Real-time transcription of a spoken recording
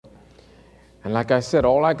And like I said,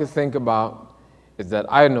 all I could think about is that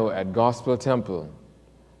I know at Gospel Temple,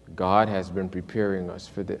 God has been preparing us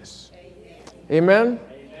for this. Amen?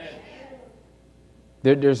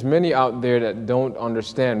 There's many out there that don't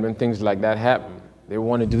understand when things like that happen. They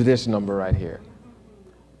want to do this number right here.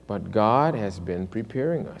 But God has been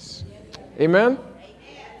preparing us. Amen?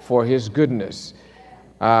 For His goodness.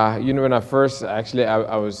 When I first,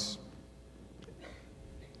 I was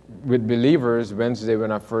with believers Wednesday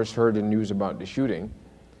when I first heard the news about the shooting,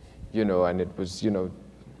 and it was,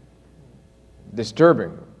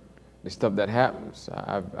 disturbing, the stuff that happens.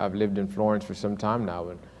 I've lived in Florence for some time now,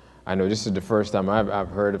 and I know this is the first time I've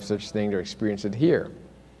heard of such thing or experienced it here.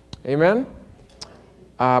 Amen?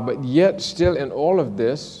 But yet, still in all of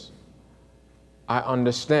this, I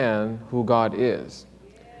understand who God is.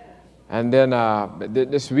 And then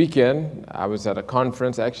this weekend, I was at a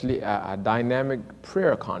conference, actually a dynamic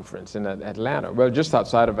prayer conference in Atlanta. Well, just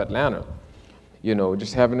outside of Atlanta.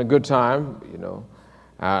 Just having a good time.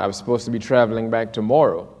 I was supposed to be traveling back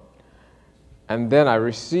tomorrow. And then I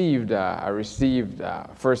received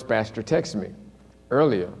First Pastor text me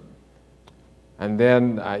earlier. And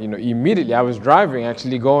then, immediately I was driving,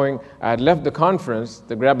 actually going, I had left the conference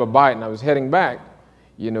to grab a bite and I was heading back,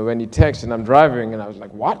 when he texted and I'm driving and I was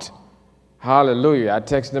like, what? Hallelujah. I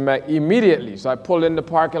texted him back immediately. So I pulled in the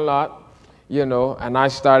parking lot, and I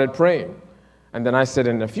started praying. And then I said,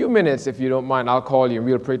 in a few minutes, if you don't mind, I'll call you and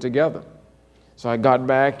we'll pray together. So I got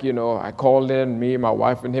back, I called in, me, my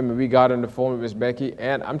wife, and him, and we got on the phone with Miss Becky.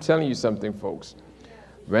 And I'm telling you something, folks.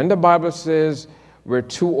 When the Bible says where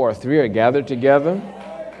 2 or 3 are gathered together,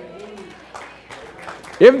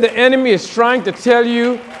 if the enemy is trying to tell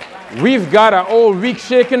you, we've got an old weak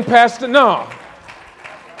shaken pastor, no.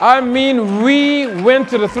 We went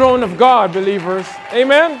to the throne of God, believers.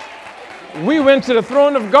 Amen? We went to the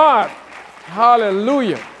throne of God.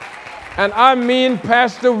 Hallelujah. And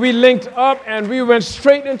Pastor, we linked up and we went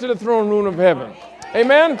straight into the throne room of heaven.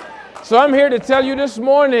 Amen? So I'm here to tell you this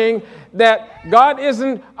morning that God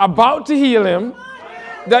isn't about to heal him,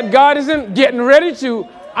 that God isn't getting ready to.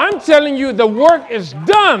 I'm telling you the work is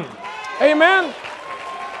done. Amen?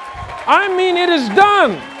 It is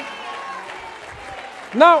done.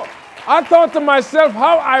 Now, I thought to myself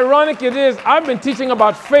how ironic it is. I've been teaching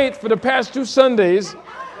about faith for the past 2 Sundays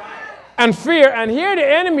and fear, and here the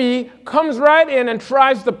enemy comes right in and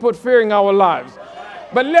tries to put fear in our lives.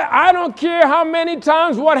 But I don't care how many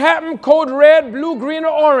times what happened, code red, blue, green,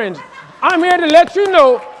 or orange. I'm here to let you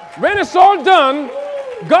know when it's all done,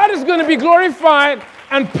 God is going to be glorified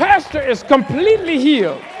and Pastor is completely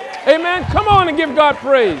healed. Amen. Come on and give God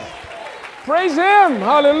praise. Praise Him.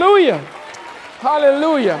 Hallelujah.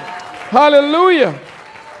 Hallelujah. Hallelujah.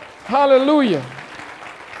 Hallelujah.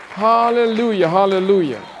 Hallelujah.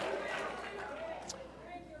 Hallelujah.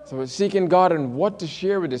 So we're seeking God and what to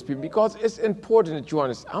share with His people, because it's important that you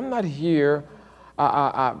understand. I'm not here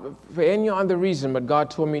for any other reason, but God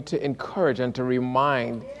told me to encourage and to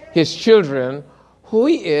remind His children who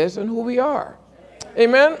He is and who we are.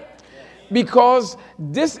 Amen? Because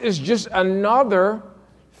this is just another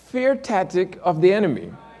fear tactic of the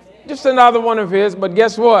enemy. Just another one of his, but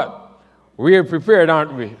guess what? We are prepared,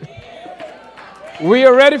 aren't we? We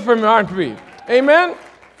are ready for him, aren't we? Amen?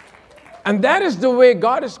 And that is the way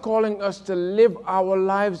God is calling us to live our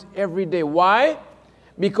lives every day. Why?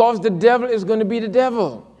 Because the devil is going to be the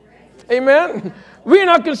devil. Amen? We're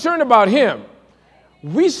not concerned about him.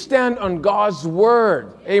 We stand on God's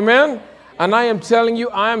word. Amen? And I am telling you,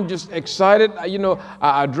 I am just excited.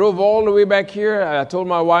 I drove all the way back here. I told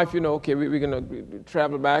my wife, okay, we're going to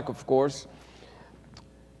travel back, of course.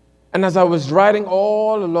 And as I was riding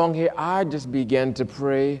all along here, I just began to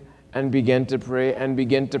pray and began to pray and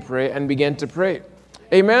began to pray and began to pray.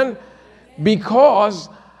 Amen? Because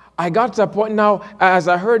I got to a point now, as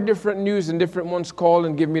I heard different news and different ones call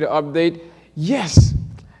and give me the update, yes,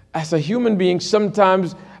 as a human being,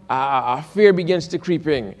 sometimes fear begins to creep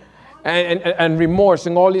in. And remorse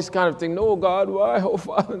and all these kind of things. No, God, why? Oh,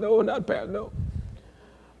 Father, no, not bad, no.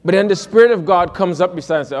 But then the Spirit of God comes up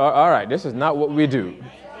beside and says, all right, this is not what we do.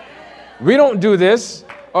 We don't do this,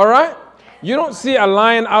 all right? You don't see a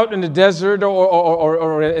lion out in the desert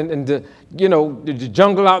or in the, the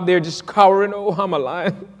jungle out there just cowering. Oh, I'm a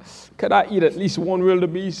lion. Could I eat at least one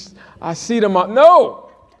wildebeest? I see them out. No.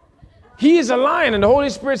 He is a lion, and the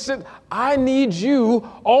Holy Spirit said, I need you,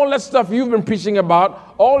 all that stuff you've been preaching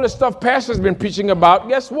about, all the stuff Pastor's been preaching about,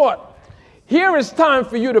 guess what? Here is time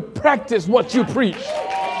for you to practice what you preach.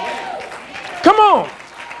 Come on.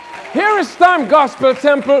 Here is time, Gospel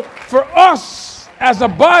Temple, for us as a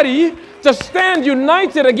body to stand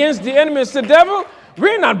united against the enemy and say, devil,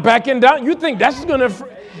 we're not backing down. You think that's going to...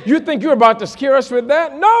 You think you're about to scare us with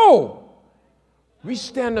that? No. We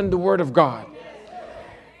stand on the word of God.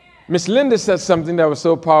 Miss Linda said something that was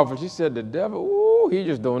so powerful. She said, the devil, ooh, he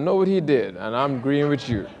just don't know what he did. And I'm agreeing with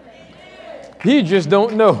you. He just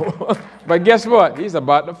don't know. But guess what? He's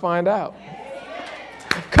about to find out.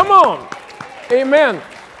 Come on. Amen.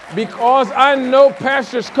 Because I know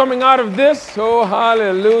pastors coming out of this. Oh,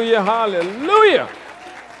 hallelujah, hallelujah.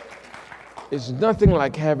 It's nothing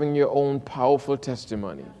like having your own powerful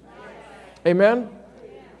testimony. Amen.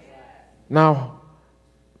 Now,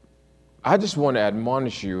 I just want to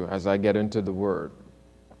admonish you as I get into the word.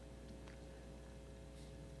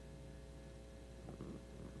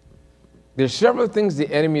 There's several things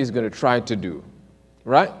the enemy is going to try to do,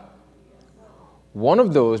 right? One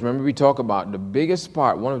of those, remember we talk about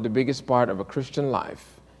one of the biggest part of a Christian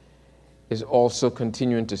life is also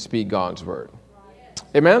continuing to speak God's word.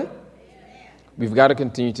 Amen? We've got to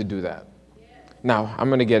continue to do that. Now, I'm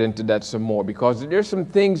going to get into that some more because there's some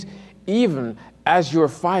things, even as you're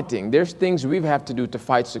fighting, there's things we have to do to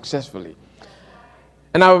fight successfully.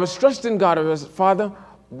 And I was trusting God. I was, Father,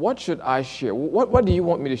 what should I share? What do you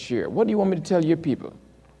want me to share? What do you want me to tell your people?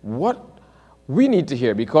 What we need to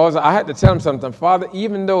hear? Because I had to tell him something. Father,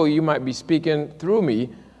 even though you might be speaking through me,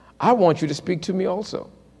 I want you to speak to me also.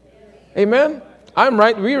 Amen? I'm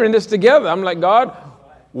right. We're in this together. I'm like, God,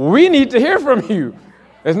 we need to hear from you.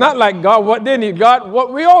 It's not like, God, what they need. God,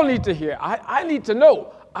 what we all need to hear. I need to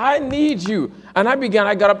know. I need you. And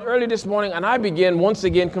I got up early this morning and I began once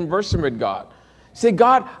again conversing with God. Say,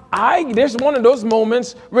 God, there's one of those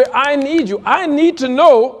moments where I need you. I need to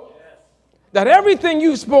know that everything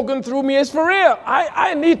you've spoken through me is for real.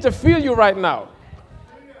 I need to feel you right now.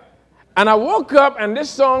 And I woke up and this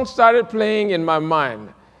song started playing in my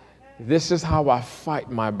mind. This is how I fight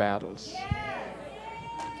my battles.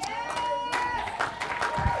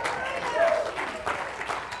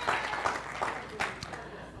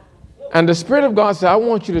 And the Spirit of God said, I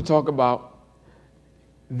want you to talk about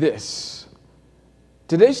this.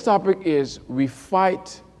 Today's topic is we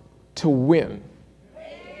fight to win.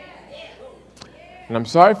 And I'm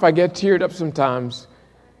sorry if I get teared up sometimes.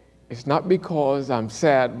 It's not because I'm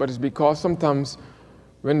sad, but it's because sometimes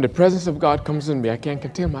when the presence of God comes in me, I can't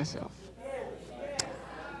contain myself.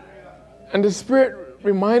 And the Spirit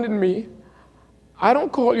reminded me, I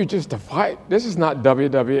don't call you just to fight. This is not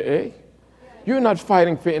WWE. You're not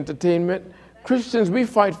fighting for entertainment. Christians, we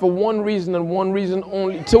fight for one reason and one reason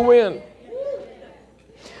only, to win.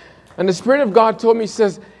 And the Spirit of God told me,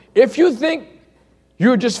 says, if you think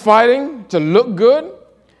you're just fighting to look good,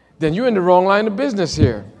 then you're in the wrong line of business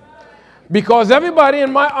here. Because everybody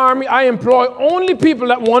in my army, I employ only people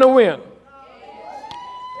that want to win.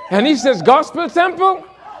 And he says, Gospel Temple,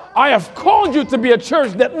 I have called you to be a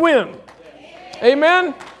church that wins.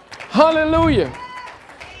 Amen? Hallelujah.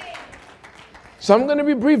 So I'm going to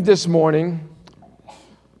be brief this morning.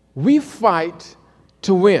 We fight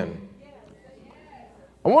to win.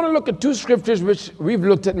 I want to look at two scriptures which we've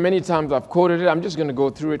looked at many times. I've quoted it. I'm just going to go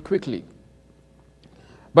through it quickly.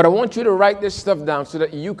 But I want you to write this stuff down so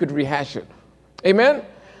that you could rehash it. Amen?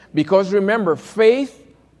 Because remember, faith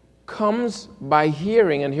comes by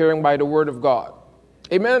hearing and hearing by the word of God.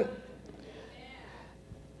 Amen?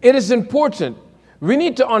 It is important. We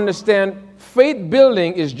need to understand faith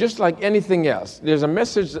building is just like anything else. There's a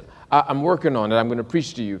message I'm working on that I'm going to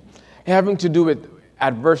preach to you having to do with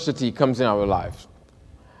adversity comes in our lives.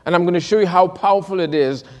 And I'm going to show you how powerful it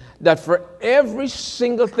is that for every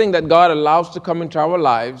single thing that God allows to come into our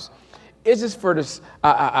lives, it is for this,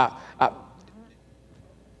 I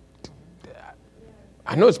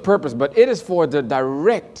know it's purpose, but it is for the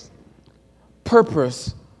direct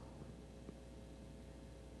purpose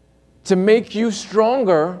to make you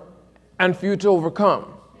stronger and for you to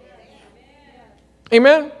overcome.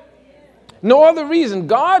 Amen? No other reason.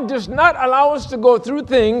 God does not allow us to go through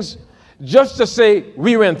things just to say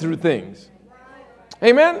we went through things.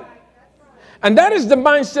 Amen? And that is the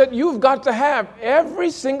mindset you've got to have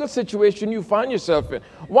every single situation you find yourself in.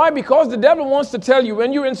 Why? Because the devil wants to tell you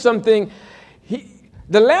when you're in something,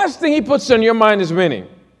 the last thing he puts on your mind is winning.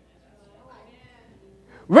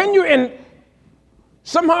 When you're in,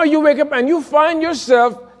 somehow you wake up and you find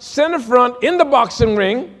yourself center front in the boxing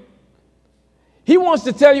ring, he wants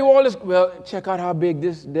to tell you all this. Well, check out how big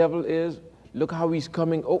this devil is. Look how he's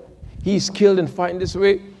coming. Oh, he's skilled in fighting this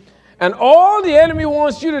way. And all the enemy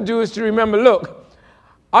wants you to do is to remember, look,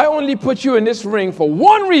 I only put you in this ring for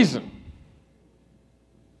one reason.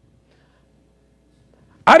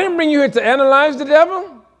 I didn't bring you here to analyze the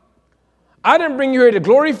devil. I didn't bring you here to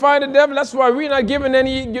glorify the devil. That's why we're not giving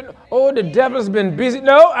any, the devil's been busy.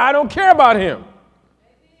 No, I don't care about him.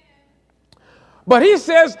 But he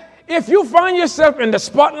says, if you find yourself in the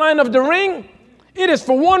spotlight of the ring, it is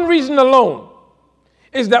for one reason alone.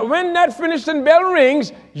 Is that when that finishing bell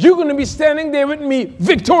rings, you're going to be standing there with me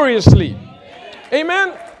victoriously.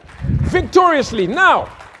 Amen? Victoriously. Now,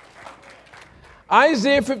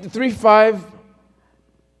 Isaiah 53:5,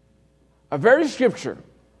 a very scripture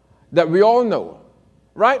that we all know,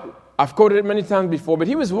 right? I've quoted it many times before, but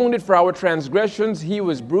he was wounded for our transgressions, he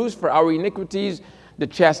was bruised for our iniquities, the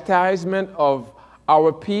chastisement of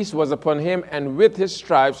our peace was upon him, and with his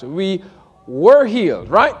stripes we were healed,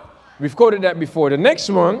 right? We've quoted that before. The next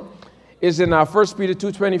one is in 1 Peter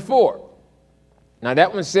 2:24. Now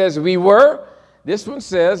that one says we were. This one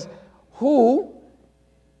says, who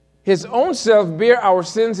his own self bare our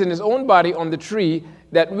sins in his own body on the tree,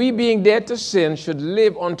 that we being dead to sin should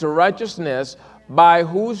live unto righteousness, by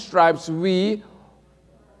whose stripes we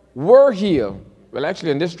were healed. Well,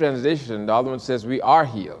 actually in this translation, the other one says we are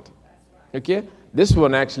healed. Okay? This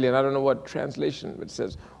one actually, and I don't know what translation, but it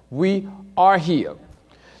says we are healed.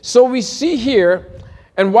 So we see here,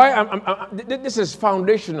 and why this is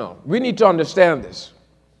foundational. We need to understand this.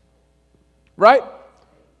 Right?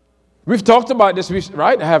 We've talked about this,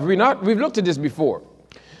 right? Have we not? We've looked at this before.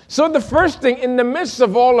 So the first thing, in the midst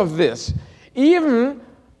of all of this, even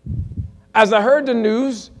as I heard the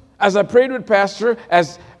news, as I prayed with Pastor,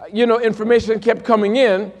 as information kept coming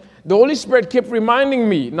in, the Holy Spirit kept reminding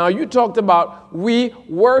me. Now you talked about we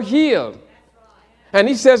were healed. And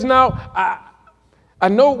he says, now, I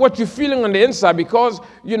know what you're feeling on the inside, because,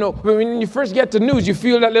 when you first get the news, you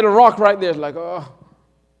feel that little rock right there. It's like, oh.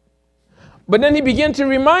 But then he began to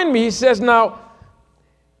remind me, he says, now,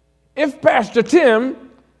 if Pastor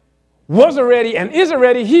Tim was already and is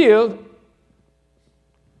already healed,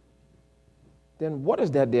 then what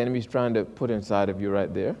is that the enemy's trying to put inside of you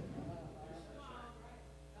right there?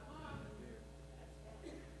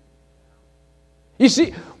 You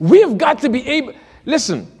see, we have got to be able,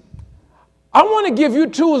 listen, I want to give you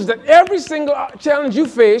tools that every single challenge you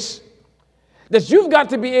face, that you've got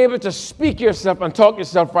to be able to speak yourself and talk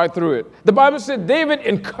yourself right through it. The Bible said David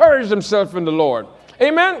encouraged himself in the Lord.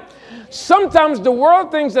 Amen? Sometimes the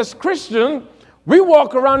world thinks as Christian, we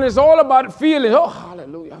walk around, it's all about feeling, oh,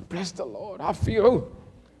 hallelujah, bless the Lord, I feel.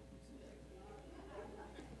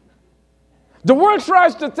 The world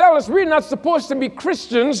tries to tell us we're not supposed to be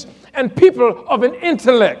Christians and people of an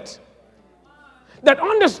intellect that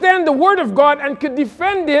understand the Word of God and could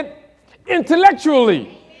defend it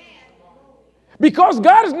intellectually. Because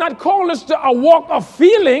God has not called us to a walk of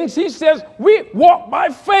feelings. He says we walk by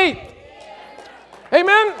faith.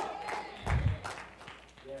 Amen?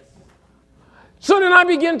 So then I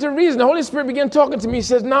began to reason. The Holy Spirit began talking to me. He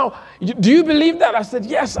says, now, do you believe that? I said,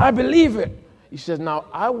 yes, I believe it. He says, now,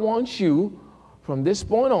 I want you, from this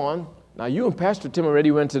point on, now you and Pastor Tim already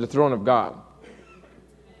went to the throne of God.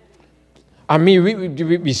 I mean,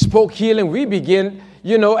 we spoke healing. We began,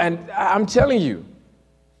 and I'm telling you.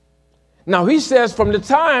 Now, he says from the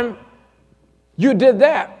time you did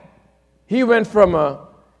that, he went from a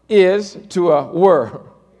is to a were.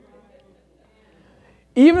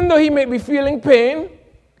 Even though he may be feeling pain,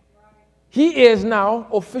 he is now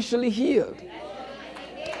officially healed.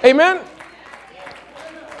 Amen?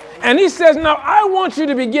 And he says, now I want you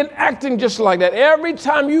to begin acting just like that. Every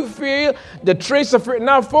time you feel the trace of fear.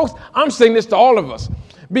 Now, folks, I'm saying this to all of us,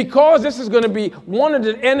 because this is going to be one of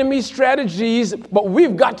the enemy's strategies, but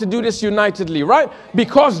we've got to do this unitedly, right?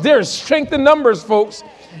 Because there's strength in numbers, folks.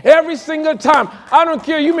 Every single time. I don't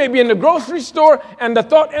care, you may be in the grocery store and the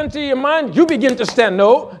thought enters your mind, you begin to stand.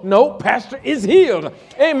 No, Pastor is healed.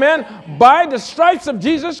 Amen. By the stripes of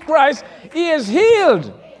Jesus Christ, he is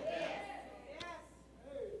healed.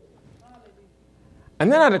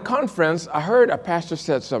 And then at a conference, I heard a pastor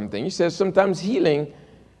said something. He says sometimes healing,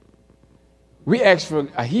 we ask for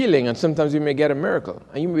a healing, and sometimes we may get a miracle.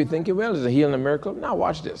 And you may be thinking, well, is a healing a miracle? Now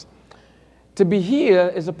watch this. To be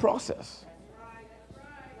healed is a process.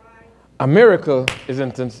 A miracle is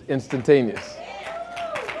instantaneous.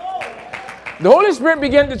 The Holy Spirit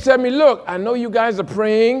began to tell me, look, I know you guys are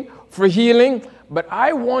praying for healing, but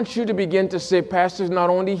I want you to begin to say, Pastor is not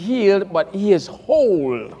only healed, but he is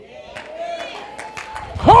whole.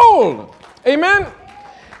 Whole. Amen?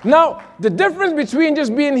 Now, the difference between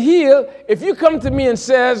just being healed, if you come to me and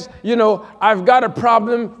says, I've got a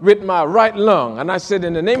problem with my right lung, and I said,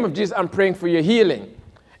 in the name of Jesus, I'm praying for your healing,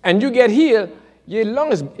 and you get healed, your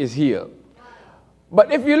lung is healed.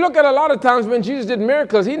 But if you look at a lot of times when Jesus did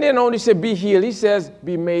miracles, he didn't only say be healed, he says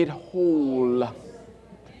be made whole.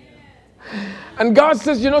 And God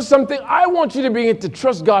says, something, I want you to begin to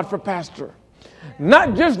trust God for Pastor.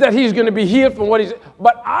 Not just that he's going to be healed from what he's,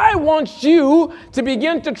 but I want you to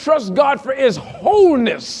begin to trust God for his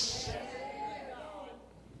wholeness.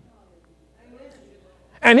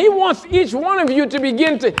 And he wants each one of you to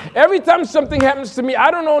begin to, every time something happens to me,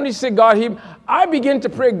 I don't only say, God, I begin to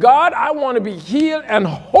pray, God, I want to be healed and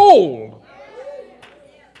whole.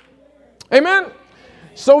 Amen?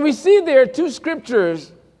 So we see there 2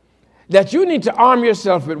 scriptures that you need to arm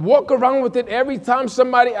yourself with. Walk around with it every time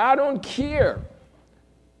somebody, I don't care.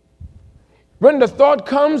 When the thought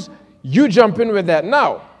comes, you jump in with that.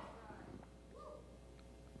 Now,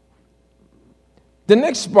 the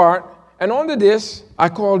next part, and under this, I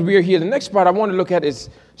called We're Here. The next part I want to look at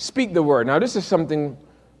is speak the word. Now, this is something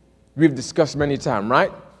we've discussed many times,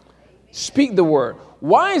 right? Speak the word.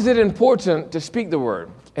 Why is it important to speak the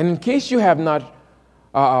word? And in case you have not,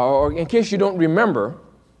 or in case you don't remember,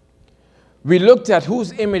 we looked at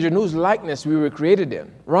whose image and whose likeness we were created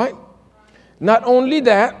in, right? Not only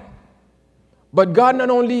that, but God not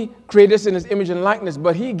only created us in his image and likeness,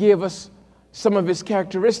 but he gave us some of his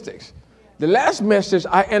characteristics. The last message,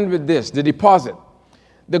 I end with this, the deposit.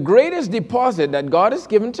 The greatest deposit that God has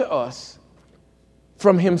given to us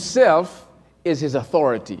from himself is his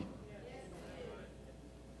authority.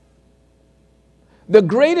 The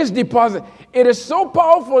greatest deposit. It is so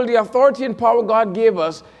powerful, the authority and power God gave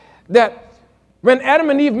us, that when Adam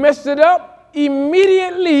and Eve messed it up,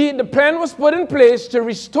 immediately the plan was put in place to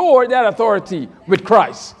restore that authority with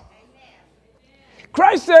Christ.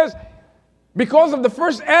 Christ says, because of the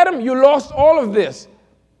first Adam, you lost all of this.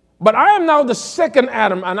 But I am now the second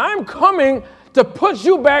Adam, and I'm coming to put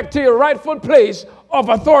you back to your rightful place of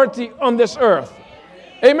authority on this earth.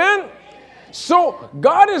 Amen? So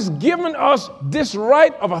God has given us this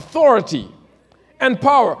right of authority and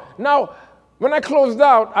power. Now, when I closed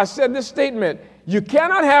out, I said this statement: you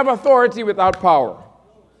cannot have authority without power.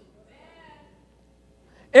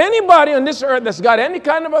 Anybody on this earth that's got any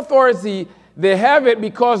kind of authority, they have it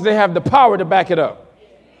because they have the power to back it up.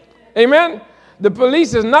 Amen? The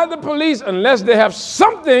police is not the police unless they have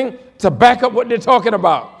something to back up what they're talking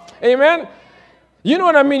about. Amen? You know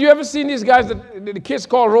what I mean? You ever seen these guys that the kids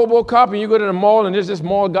call RoboCop, and you go to the mall and there's this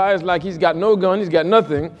mall guy is like he's got no gun, he's got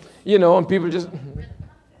nothing, you know, and people just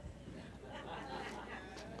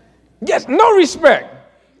gets no respect.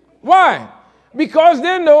 Why? Because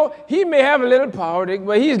they know he may have a little power,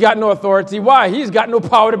 but he's got no authority. Why? He's got no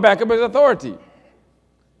power to back up his authority.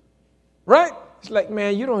 Right? It's like,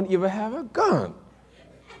 man, you don't even have a gun.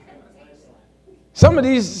 Some of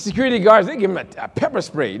these security guards, they give him a pepper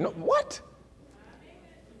spray. You know, what?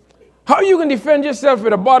 How are you going to defend yourself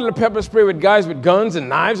with a bottle of pepper spray with guys with guns and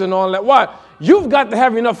knives and all that? Why? You've got to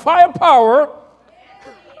have enough firepower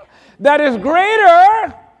that is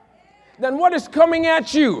greater than what is coming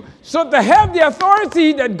at you. So to have the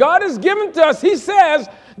authority that God has given to us, he says,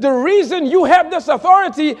 the reason you have this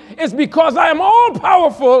authority is because I am all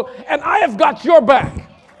powerful and I have got your back.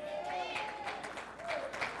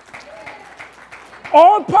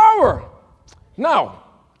 All power. Now,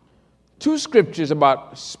 2 scriptures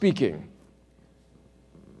about speaking.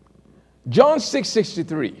 John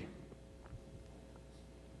 6:63.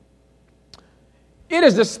 It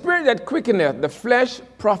is the spirit that quickeneth, the flesh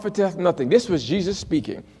profiteth nothing. This was Jesus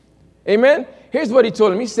speaking. Amen? Here's what he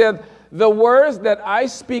told him. He said, the words that I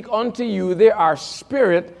speak unto you, they are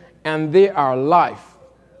spirit and they are life.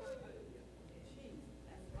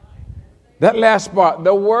 That last part,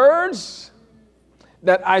 the words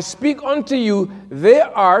that I speak unto you, they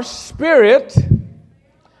are spirit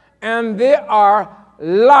and they are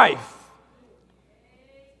life.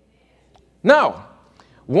 Now,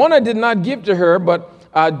 one I did not give to her, but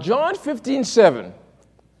John 15:7,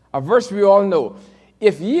 a verse we all know.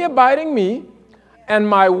 If ye abide in me, and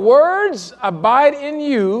my words abide in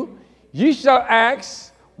you, ye shall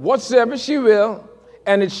ask whatsoever she will,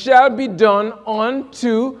 and it shall be done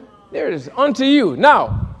unto, there it is, unto you.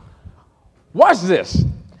 Now, watch this.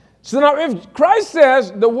 So now if Christ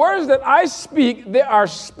says, the words that I speak, they are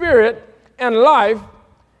spirit and life,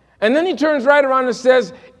 and then he turns right around and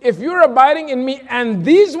says, if you're abiding in me, and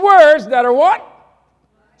these words that are what?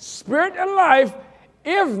 Spirit and life,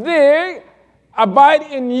 if they abide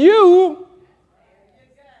in you,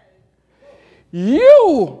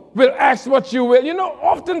 you will ask what you will. You know,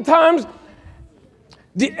 oftentimes,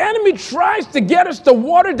 the enemy tries to get us to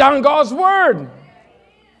water down God's word.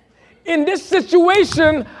 In this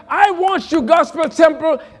situation, I want you, Gospel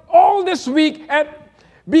Temple, all this week, and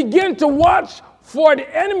begin to watch for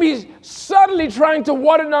the enemies subtly trying to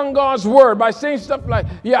water down God's word by saying stuff like,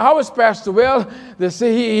 yeah, how is Pastor? Well, they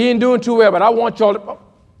say he ain't doing too well, but I want y'all to,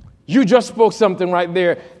 you just spoke something right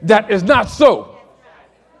there that is not so.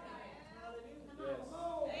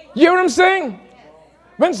 You hear what I'm saying?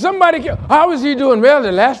 When somebody, how is he doing? Well,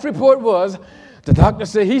 the last report was, the doctor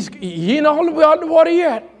said he ain't all the way out the water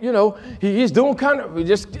yet. You know, he's doing kind of,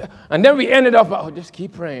 and then we ended up, oh, just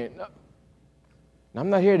keep praying. I'm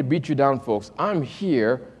not here to beat you down, folks. I'm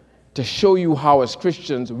here to show you how, as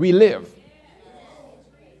Christians, we live.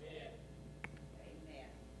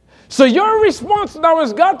 So your response now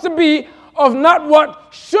has got to be of not what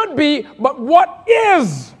should be, but what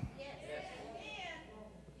is.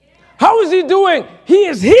 How is he doing? He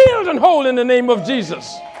is healed and whole in the name of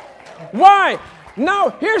Jesus. Why? Now,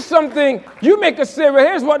 here's something. You make us say, well,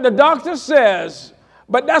 here's what the doctor says.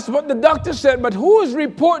 But that's what the doctor said. But whose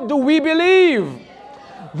report do we believe?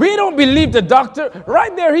 We don't believe the doctor.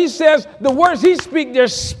 Right there, he says the words he speaks, they're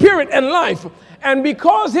spirit and life. And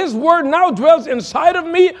because his word now dwells inside of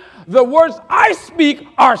me, the words I speak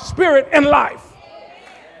are spirit and life.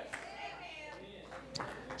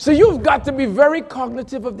 So you've got to be very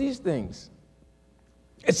cognitive of these things.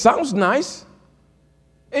 It sounds nice.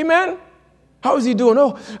 Amen. How is he doing?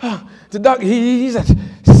 Oh, the doctor, he's at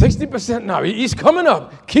 60% now. He's coming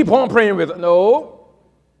up. Keep on praying with it. No.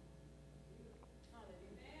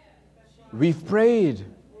 We've prayed.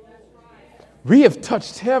 We have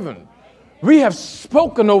touched heaven. We have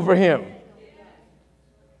spoken over him.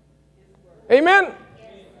 Amen.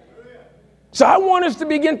 So I want us to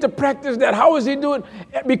begin to practice that. How is he doing?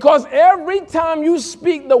 Because every time you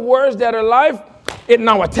speak the words that are life, it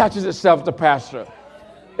now attaches itself to pastor.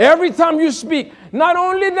 Every time you speak. Not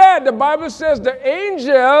only that, the Bible says the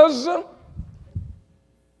angels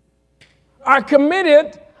are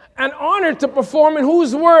committed and honored to perform in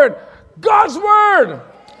whose word? God's word.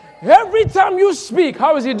 Every time you speak,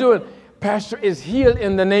 how is he doing? Pastor is healed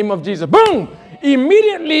in the name of Jesus. Boom!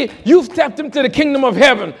 Immediately, you've tapped into the kingdom of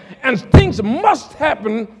heaven. And things must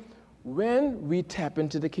happen when we tap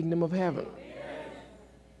into the kingdom of heaven.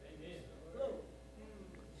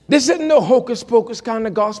 This isn't no hocus pocus kind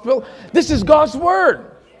of gospel. This is God's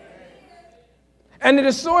word. And it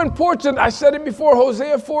is so important. I said it before,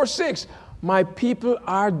 Hosea 4:6. My people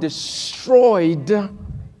are destroyed.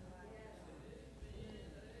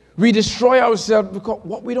 We destroy ourselves because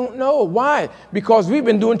what we don't know. Why? Because we've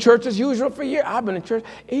been doing church as usual for years. I've been in church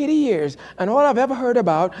 80 years. And all I've ever heard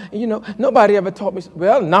about, nobody ever taught me.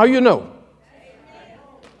 Well, now you know.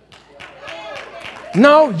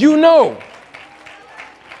 Now you know.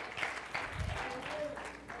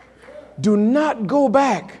 Do not go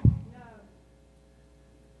back.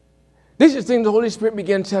 This is the thing the Holy Spirit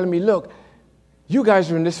began telling me, look, you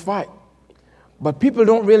guys are in this fight. But people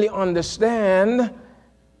don't really understand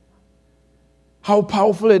how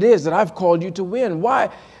powerful it is that I've called you to win. Why?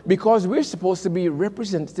 Because we're supposed to be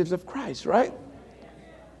representatives of Christ, right?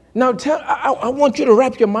 Now, I want you to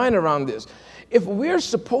wrap your mind around this. If we're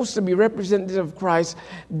supposed to be representatives of Christ,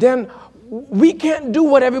 then we can't do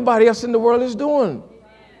what everybody else in the world is doing.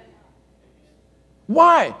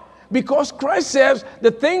 Why? Because Christ says the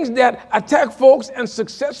things that attack folks and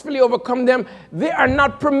successfully overcome them, they are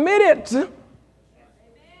not permitted.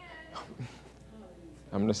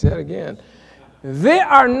 I'm going to say it again. They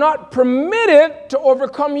are not permitted to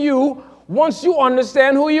overcome you once you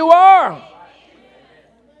understand who you are.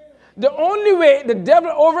 The only way the devil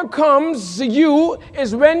overcomes you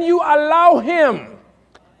is when you allow him.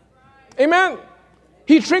 Amen.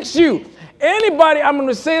 He tricks you. Anybody, I'm going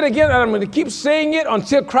to say it again, and I'm going to keep saying it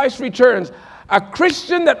until Christ returns. A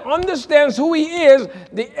Christian that understands who he is,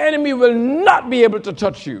 the enemy will not be able to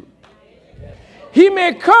touch you. He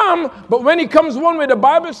may come, but when he comes one way, the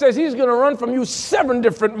Bible says he's going to run from you 7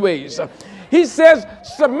 different ways. He says,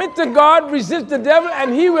 submit to God, resist the devil,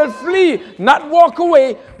 and he will flee, not walk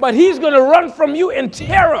away, but he's going to run from you in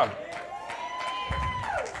terror.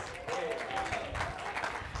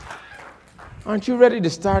 Aren't you ready to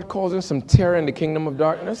start causing some terror in the kingdom of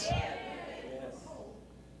darkness?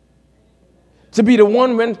 To be the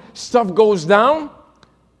one when stuff goes down,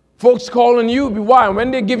 folks calling you, why? And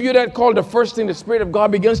when they give you that call, the first thing the Spirit of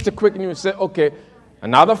God begins to quicken you and say, okay,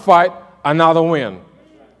 another fight, another win.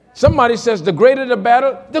 Somebody says, the greater the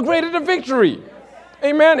battle, the greater the victory.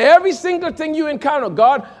 Amen. Every single thing you encounter,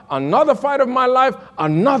 God, another fight of my life,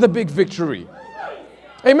 another big victory.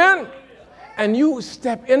 Amen. And you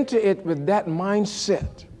step into it with that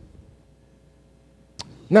mindset.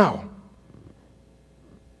 Now,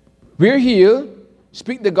 we're healed.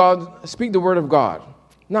 Speak the word of God.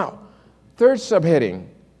 Now, third subheading.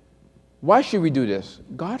 Why should we do this?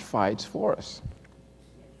 God fights for us.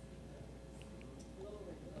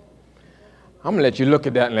 I'm going to let you look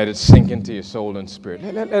at that and let it sink into your soul and spirit.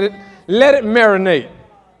 Let it marinate.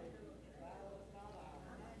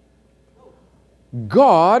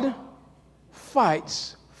 God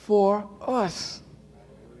fights for us.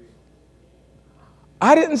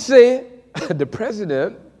 I didn't say the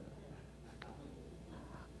president.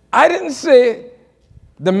 I didn't say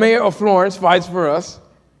the mayor of Florence fights for us.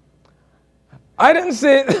 I didn't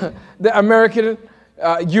say the American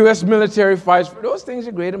U.S. military fights for those things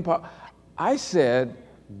are great and powerful. I said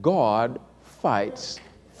God fights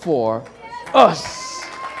for us.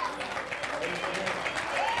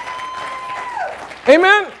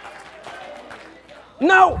 Amen?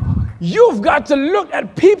 Now, you've got to look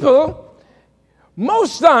at people.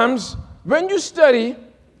 Most times, when you study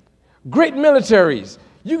great militaries,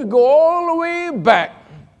 you can go all the way back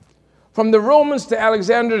from the Romans to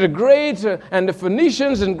Alexander the Great and the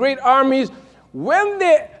Phoenicians and great armies. When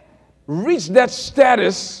they reached that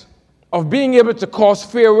status of being able to cause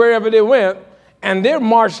fear wherever they went, and they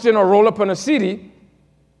marched in or rolled up on a city,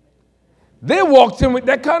 they walked in with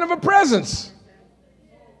that kind of a presence.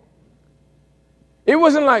 It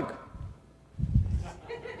wasn't like,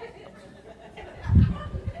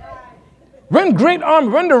 when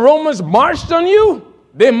the Romans marched on you,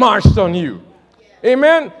 they marched on you.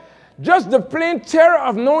 Amen? Just the plain terror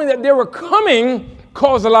of knowing that they were coming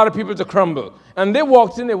caused a lot of people to crumble. And they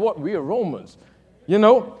walked in, we are Romans. You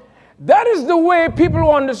know? That is the way people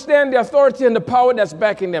who understand the authority and the power that's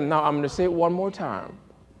backing them. Now, I'm going to say it one more time.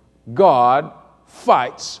 God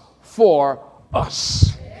fights for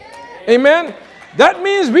us. Amen? That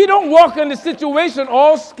means we don't walk in the situation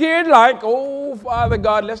all scared like, oh, Father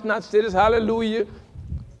God, let's not say this, hallelujah.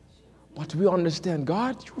 But we understand,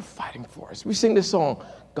 God, you're fighting for us. We sing this song,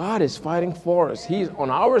 God is fighting for us. He's on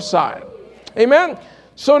our side. Amen?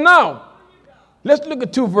 So now, let's look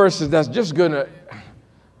at two verses that's just going to...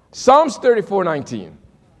 Psalms 34:19.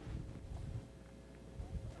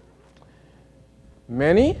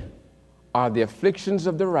 Many are the afflictions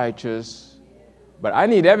of the righteous, but I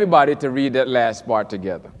need everybody to read that last part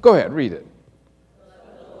together. Go ahead, read it.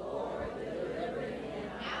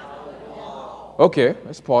 Okay,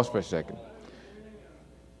 let's pause for a second.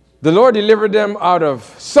 The Lord delivered them out of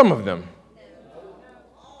some of them.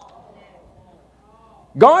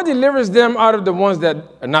 God delivers them out of the ones that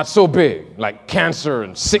are not so big, like cancer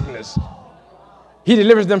and sickness. He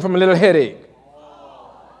delivers them from a little headache.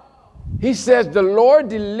 He says, the Lord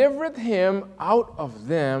delivereth him out of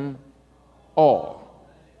them all.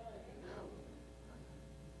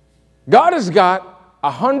 God has got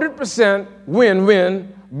 100%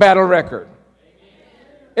 win-win battle record.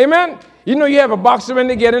 Amen? You know, you have a boxer when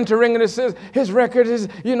they get into ring and it says his record is,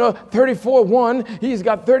 34-1. He's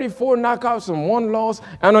got 34 knockouts and 1 loss.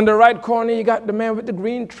 And on the right corner, you got the man with the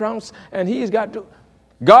green trunks. And he's got to...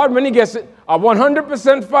 God, when he gets it, a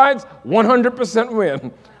 100% fights, 100%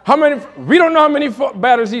 win. How many? We don't know how many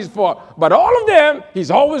battles he's fought. But all of them,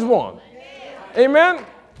 he's always won. Amen?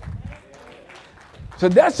 So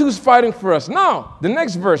that's who's fighting for us. Now, the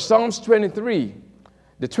next verse, Psalms 23,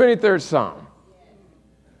 the 23rd Psalm.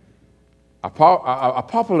 A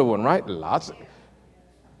popular one, right? Lots of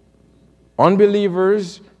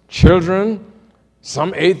unbelievers, children,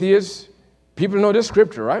 some atheists. People know this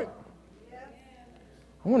scripture, right?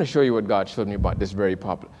 I want to show you what God showed me about this very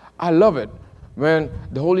popular. I love it when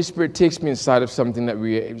the Holy Spirit takes me inside of something that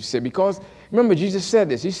we say. Because remember, Jesus said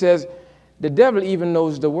this. He says, the devil even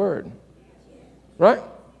knows the word. Right?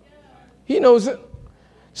 He knows it.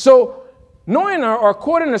 So knowing or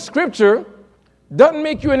quoting the scripture doesn't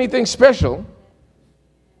make you anything special.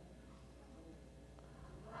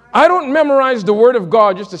 I don't memorize the word of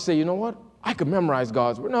God just to say, you know what? I could memorize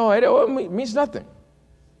God's word. No, it means nothing.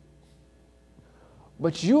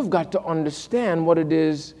 But you've got to understand what it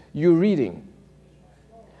is you're reading.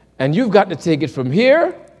 And you've got to take it from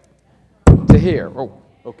here to here. Oh,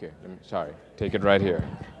 okay. Sorry. Take it right here.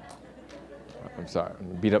 I'm sorry. I'm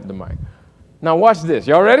going to beat up the mic. Now watch this.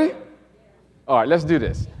 Y'all ready? All right, let's do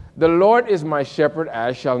this. The Lord is my shepherd,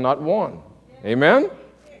 I shall not want. Amen?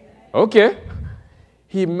 Okay.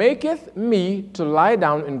 He maketh me to lie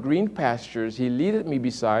down in green pastures. He leadeth me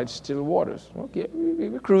beside still waters. Okay,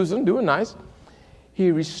 we're cruising, doing nice.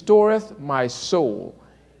 He restoreth my soul.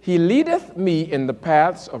 He leadeth me in the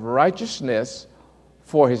paths of righteousness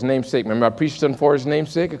for his name's sake. Remember I preached on for his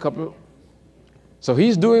name's sake a couple. So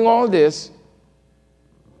he's doing all this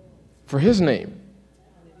for his name.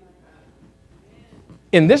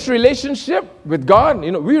 In this relationship with God,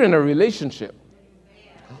 we're in a relationship.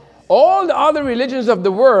 All the other religions of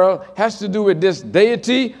the world has to do with this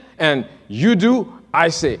deity, and you do, I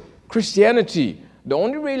say. Christianity, the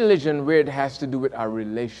only religion where it has to do with our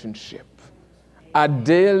relationship, a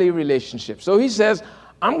daily relationship. So he says,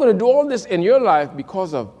 I'm going to do all this in your life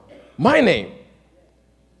because of my name.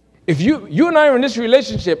 If you and I are in this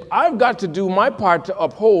relationship, I've got to do my part to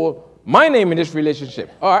uphold my name in this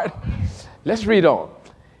relationship. All right, let's read on.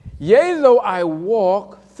 Yea, though I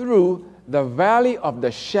walk through the valley of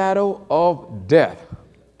the shadow of death.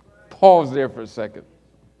 Pause there for a second.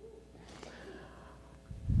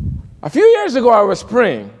 A few years ago, I was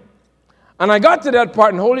praying, and I got to that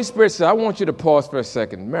part, and the Holy Spirit said, I want you to pause for a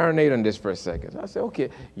second, marinate on this for a second. I said, okay,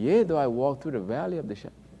 yea, though I walk through the valley of the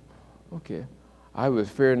shadow. Okay, I will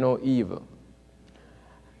fear no evil.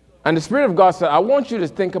 And the Spirit of God said, I want you to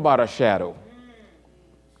think about a shadow.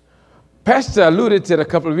 Pastor alluded to it a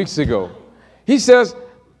couple of weeks ago. He says,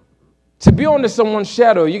 to be under someone's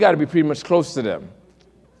shadow, you got to be pretty much close to them.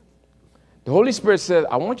 The Holy Spirit said,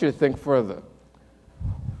 I want you to think further.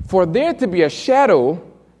 For there to be a shadow,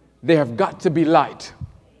 there have got to be light.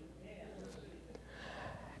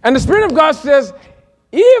 And the Spirit of God says,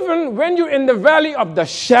 even when you're in the valley of the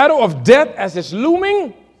shadow of death as it's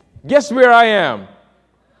looming, guess where I am?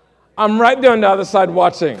 I'm right there on the other side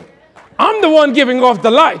watching. I'm the one giving off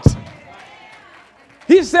the light.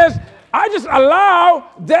 He says, I just allow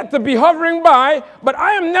death to be hovering by, but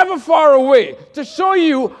I am never far away to show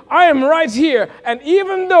you I am right here. And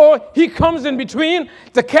even though he comes in between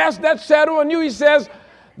to cast that shadow on you, he says,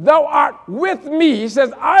 thou art with me. He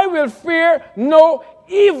says, I will fear no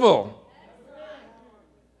evil.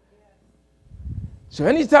 So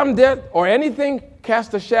anytime death or anything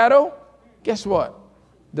casts a shadow, guess what?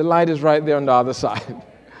 The light is right there on the other side.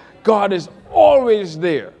 God is always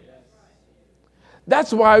there.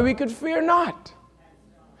 That's why we could fear not.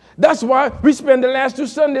 That's why we spend the last 2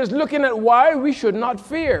 Sundays looking at why we should not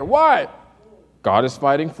fear. Why? God is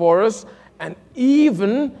fighting for us. And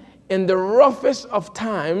even in the roughest of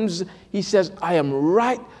times, he says, I am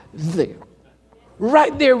right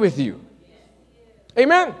there with you.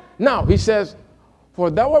 Amen? Now, he says, for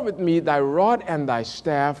thou art with me, thy rod and thy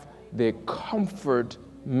staff, they comfort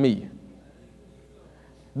me.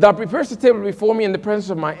 Thou preparest the table before me in the presence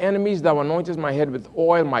of my enemies. Thou anointest my head with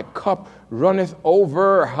oil. My cup runneth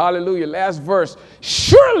over. Hallelujah. Last verse.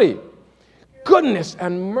 Surely goodness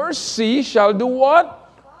and mercy shall do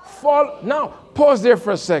what? Follow. Now, pause there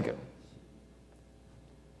for a second.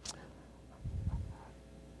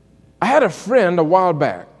 I had a friend a while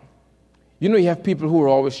back. You know, you have people who are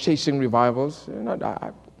always chasing revivals.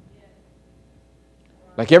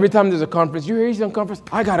 Like every time there's a conference, you hear he's on conference,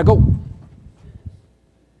 I got to go.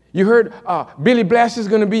 You heard Billy Blass is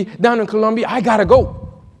going to be down in Columbia. I got to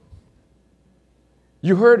go.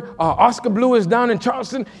 You heard Oscar Blue is down in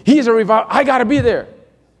Charleston. He's a revival. I got to be there.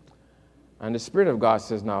 And the Spirit of God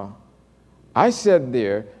says, now, I said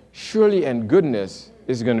there, surely and goodness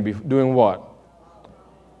is going to be doing what?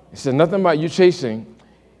 He says nothing about you chasing.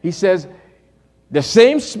 He says, the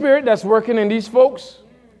same Spirit that's working in these folks,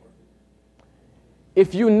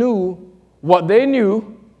 if you knew what they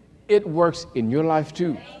knew, it works in your life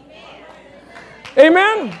too.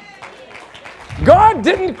 Amen. God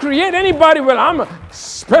didn't create anybody, well, I'm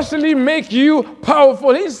specially make you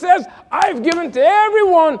powerful. He says, I've given to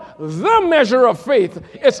everyone the measure of faith.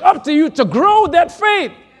 It's up to you to grow that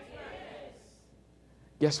faith.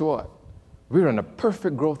 Guess what? We're in a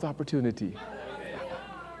perfect growth opportunity.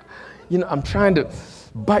 You know, I'm trying to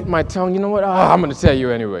bite my tongue. You know what? I'm going to tell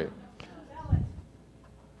you anyway.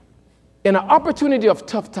 In an opportunity of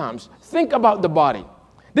tough times, think about the body.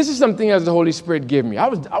 This is something else the Holy Spirit gave me. I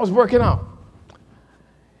was working out.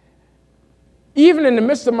 Even in the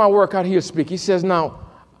midst of my workout, he'll speak. He says, now,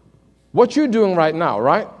 what you're doing right now,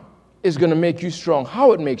 right, is going to make you strong.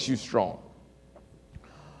 How it makes you strong.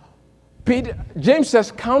 James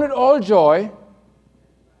says, count it all joy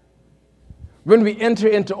when we enter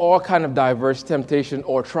into all kind of diverse temptation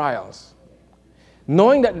or trials,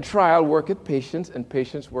 knowing that the trial worketh patience, and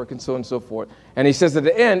patience worketh so and so forth. And he says at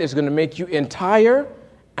the end, it's going to make you entire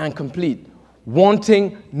and complete,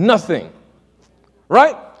 wanting nothing.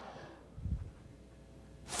 Right?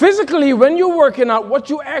 Physically, when you're working out, what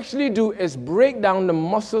you actually do is break down the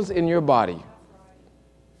muscles in your body.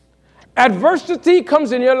 Adversity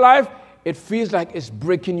comes in your life, it feels like it's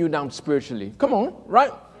breaking you down spiritually. Come on,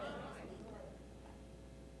 right?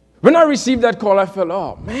 When I received that call, I felt,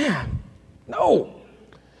 oh, man, no.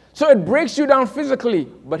 So it breaks you down physically.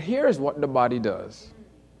 But here's what the body does.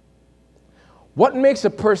 What makes a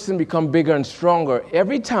person become bigger and stronger?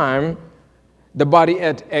 Every time the body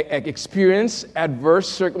experiences adverse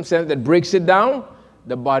circumstance that breaks it down,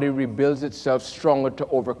 the body rebuilds itself stronger to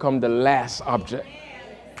overcome the last object.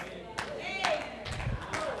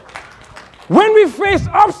 When we face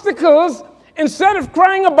obstacles, instead of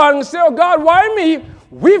crying about it and say, oh, God, why me?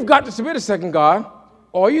 We've got to say, wait a second, God.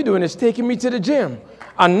 All you're doing is taking me to the gym.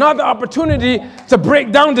 another opportunity to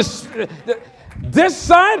break down this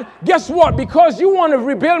side. Guess what? Because you want to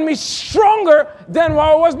rebuild me stronger than what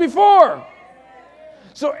I was before.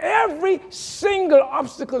 So every single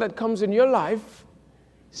obstacle that comes in your life,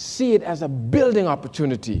 see it as a building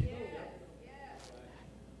opportunity.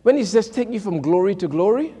 When he says take you from glory to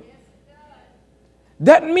glory,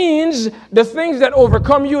 that means the things that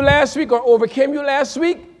overcome you last week or overcame you last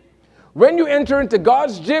week, when you enter into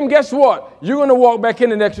God's gym, guess what? You're going to walk back in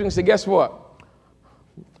the next week and say, guess what?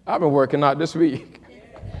 I've been working out this week.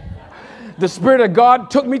 The Spirit of God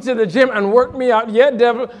took me to the gym and worked me out. Yeah,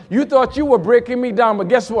 devil, you thought you were breaking me down, but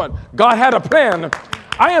guess what? God had a plan.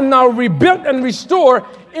 I am now rebuilt and restored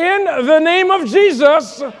in the name of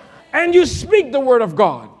Jesus, and you speak the word of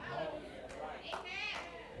God.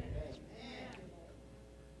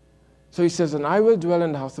 So he says, and I will dwell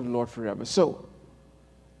in the house of the Lord forever. So,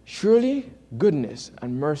 surely goodness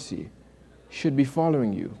and mercy should be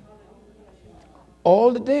following you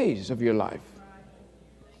all the days of your life.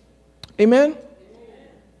 Amen?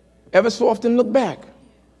 Ever so often look back.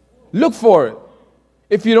 Look for it.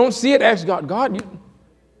 If you don't see it, ask God. God,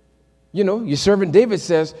 you know, your servant David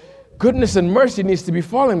says, goodness and mercy needs to be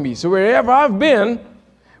following me. So wherever I've been,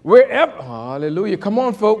 hallelujah, come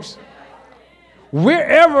on, folks.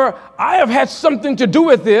 Wherever I have had something to do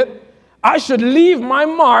with it, I should leave my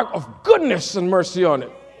mark of goodness and mercy on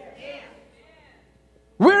it.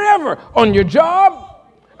 Wherever, on your job,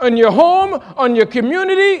 on your home, on your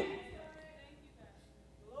community.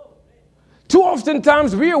 Too often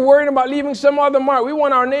times we are worried about leaving some other mark. We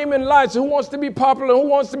want our name in lights. Who wants to be popular? Who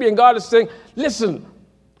wants to be? And God is saying, listen,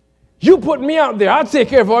 you put me out there. I'll take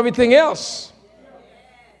care of everything else.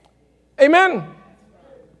 Amen.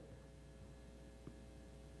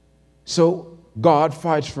 So God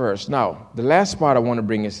fights first. Now, the last part I want to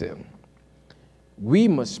bring us in. We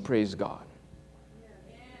must praise God.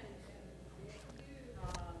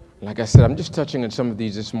 Like I said, I'm just touching on some of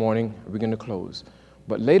these this morning. We're going to close.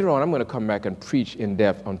 But later on, I'm going to come back and preach in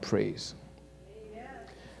depth on praise.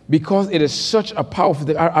 Because it is such a powerful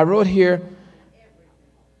thing. I wrote here,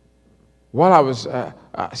 while I was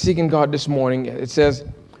seeking God this morning, it says,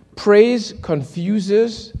 praise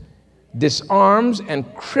confuses, disarms, and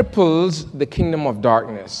cripples the kingdom of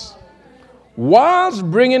darkness, whilst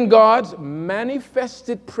bringing God's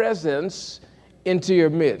manifested presence into your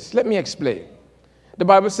midst. Let me explain. The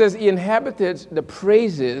Bible says he inhabited the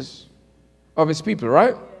praises of his people,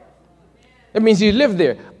 right? That means he lived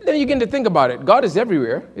there. Then you begin to think about it. God is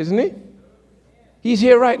everywhere, isn't he? He's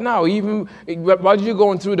here right now. Even while you're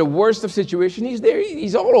going through the worst of situations, he's there.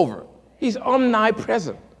 He's all over. He's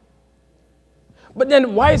omnipresent. But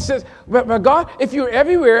then why it says, but God, if you're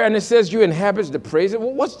everywhere and it says you inhabit the praises,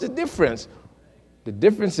 well, what's the difference? The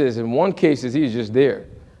difference is in one case is he's just there.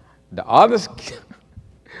 The others,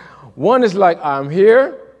 one is like, I'm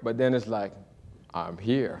here, but then it's like, I'm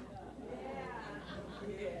here.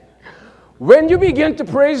 When you begin to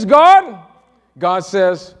praise God, God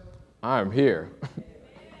says, I'm here.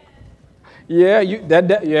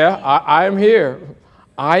 I am here.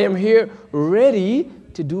 I am here ready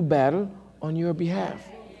to do battle on your behalf.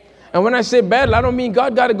 And when I say battle, I don't mean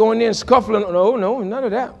God got to go in there and scuffle. No, none of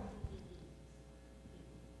that.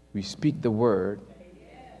 We speak the word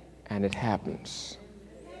and it happens.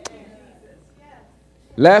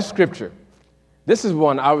 Last scripture. This is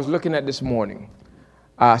one I was looking at this morning.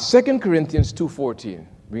 2 Corinthians 2:14.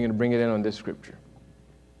 We're going to bring it in on this scripture.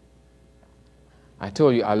 I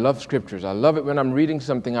told you, I love scriptures. I love it when I'm reading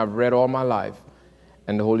something I've read all my life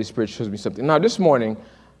and the Holy Spirit shows me something. Now, this morning,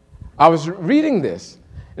 I was reading this,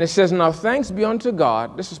 and it says, now thanks be unto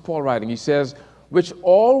God. This is Paul writing. He says, which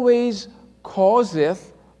always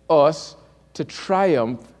causeth us to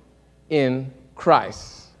triumph in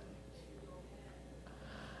Christ,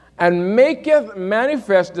 and maketh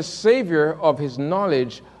manifest the Savior of his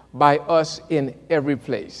knowledge by us in every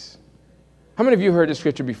place. How many of you heard this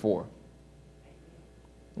scripture before?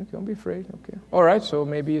 Okay, don't be afraid. Okay. All right, so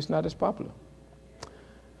maybe it's not as popular.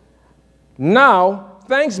 Now,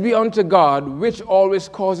 thanks be unto God, which always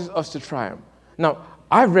causes us to triumph. Now,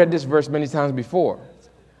 I've read this verse many times before.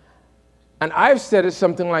 And I've said it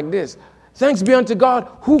something like this. Thanks be unto God,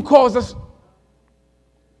 who calls us.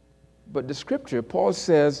 But the scripture, Paul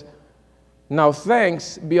says, now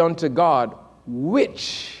thanks be unto God,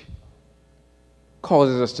 which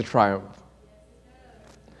causes us to triumph.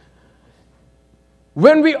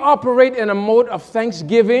 When we operate in a mode of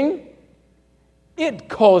thanksgiving, it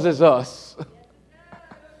causes us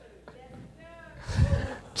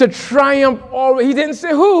to triumph always. He didn't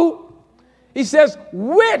say who. He says,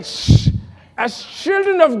 which, as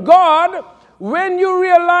children of God, when you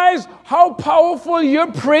realize how powerful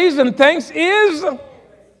your praise and thanks is.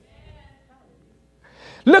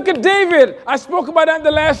 Look at David. I spoke about that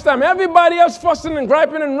the last time. Everybody else fussing and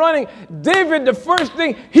griping and running. David, the first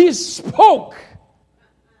thing, he spoke.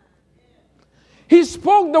 He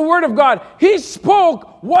spoke the word of God. He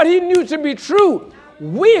spoke what he knew to be true.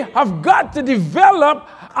 We have got to develop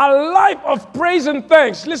a life of praise and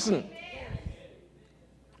thanks. Listen,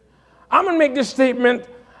 I'm going to make this statement,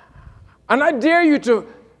 and I dare you to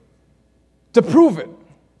prove it.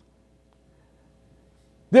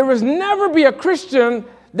 There will never be a Christian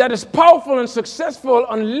that is powerful and successful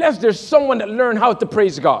unless there's someone that learned how to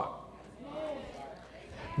praise God.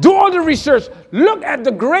 Do all the research. Look at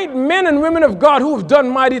the great men and women of God who have done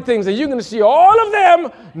mighty things, and you're going to see all of them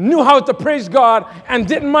knew how to praise God and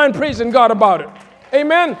didn't mind praising God about it.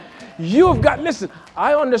 Amen? You've got, listen,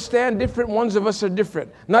 I understand different ones of us are different.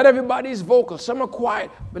 Not everybody is vocal. Some are quiet.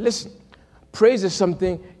 But listen, praise is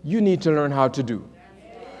something you need to learn how to do.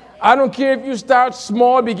 I don't care if you start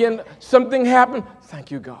small, begin, something happen.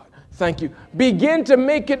 Thank you, God. Thank you. Begin to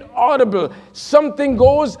make it audible. Something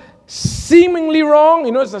goes seemingly wrong.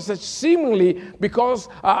 You notice I said seemingly because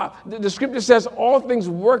the scripture says all things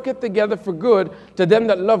worketh together for good to them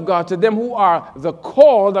that love God, to them who are the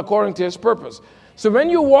called according to his purpose. So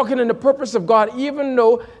when you're walking in the purpose of God, even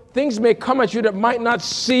though things may come at you that might not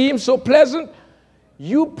seem so pleasant,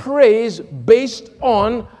 you praise based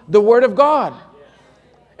on the word of God.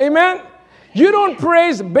 Amen? You don't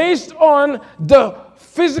praise based on the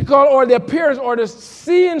physical or the appearance or the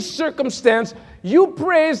seen circumstance. You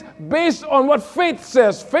praise based on what faith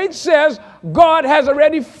says. Faith says God has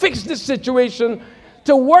already fixed the situation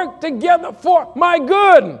to work together for my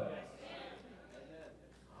good.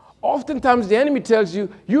 Oftentimes the enemy tells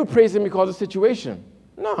you, you're praising because of the situation.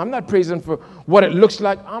 No, I'm not praising for what it looks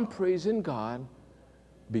like. I'm praising God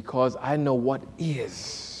because I know what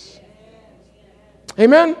is.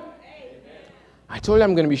 Amen? I told you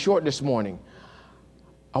I'm going to be short this morning.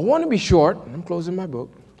 I want to be short, and I'm closing my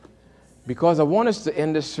book, because I want us to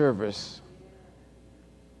end this service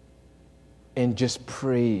in just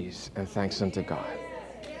praise and thanks unto God.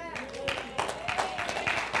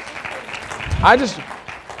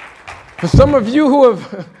 For some of you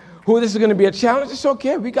who this is going to be a challenge, it's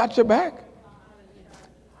okay. We got your back.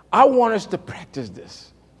 I want us to practice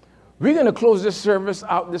this. We're going to close this service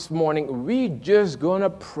out this morning. We just going to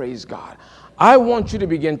praise God. I want you to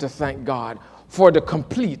begin to thank God for the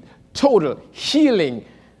complete, total healing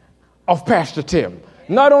of Pastor Tim.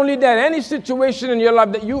 Not only that, any situation in your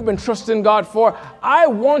life that you've been trusting God for, I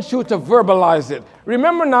want you to verbalize it.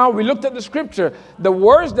 Remember now, we looked at the scripture, the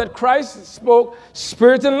words that Christ spoke,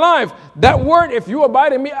 spirit and life. That word, if you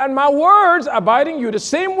abide in me and my words abide in you, the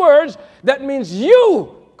same words, that means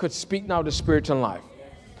you could speak now the spirit and life.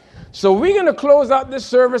 So we're going to close out this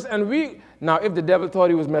service, and now if the devil thought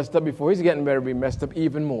he was messed up before, he's getting ready to be messed up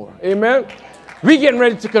even more. Amen? We're getting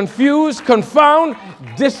ready to confuse, confound,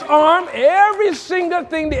 disarm every single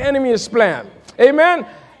thing the enemy has planned. Amen?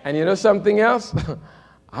 And you know something else?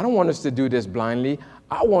 I don't want us to do this blindly.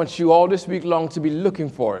 I want you all this week long to be looking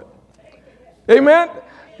for it. Amen?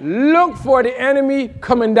 Look for the enemy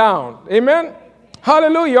coming down. Amen?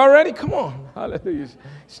 Hallelujah. All ready? Come on. Hallelujah.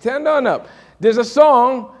 Stand on up. There's a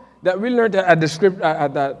song that we learned at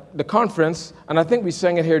the conference, and I think we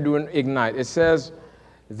sang it here during Ignite. It says,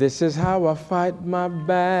 this is how I fight my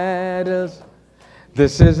battles.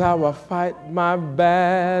 This is how I fight my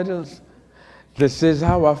battles. This is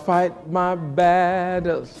how I fight my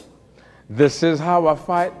battles. This is how I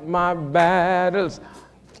fight my battles.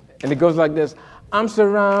 And it goes like this. I'm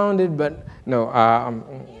surrounded, but no,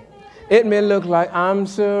 it may look like I'm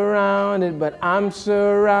surrounded, but I'm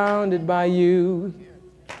surrounded by you.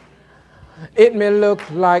 It may look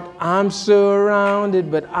like I'm surrounded,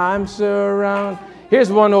 but I'm surrounded. Here's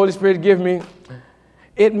one Holy Spirit give me.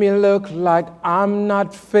 It may look like I'm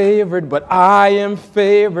not favored, but I am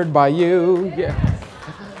favored by you. Yeah.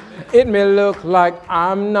 It may look like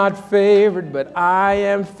I'm not favored, but I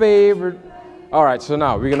am favored. All right, so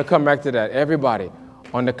now we're going to come back to that. Everybody,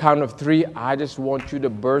 on the count of 3, I just want you to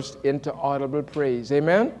burst into audible praise.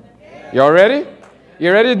 Amen? Y'all ready?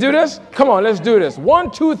 You ready to do this? Come on, let's do this.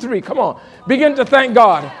 1, 2, 3. Come on. Begin to thank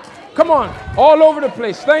God. Come on. All over the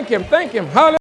place. Thank him. Thank him. Hallelujah.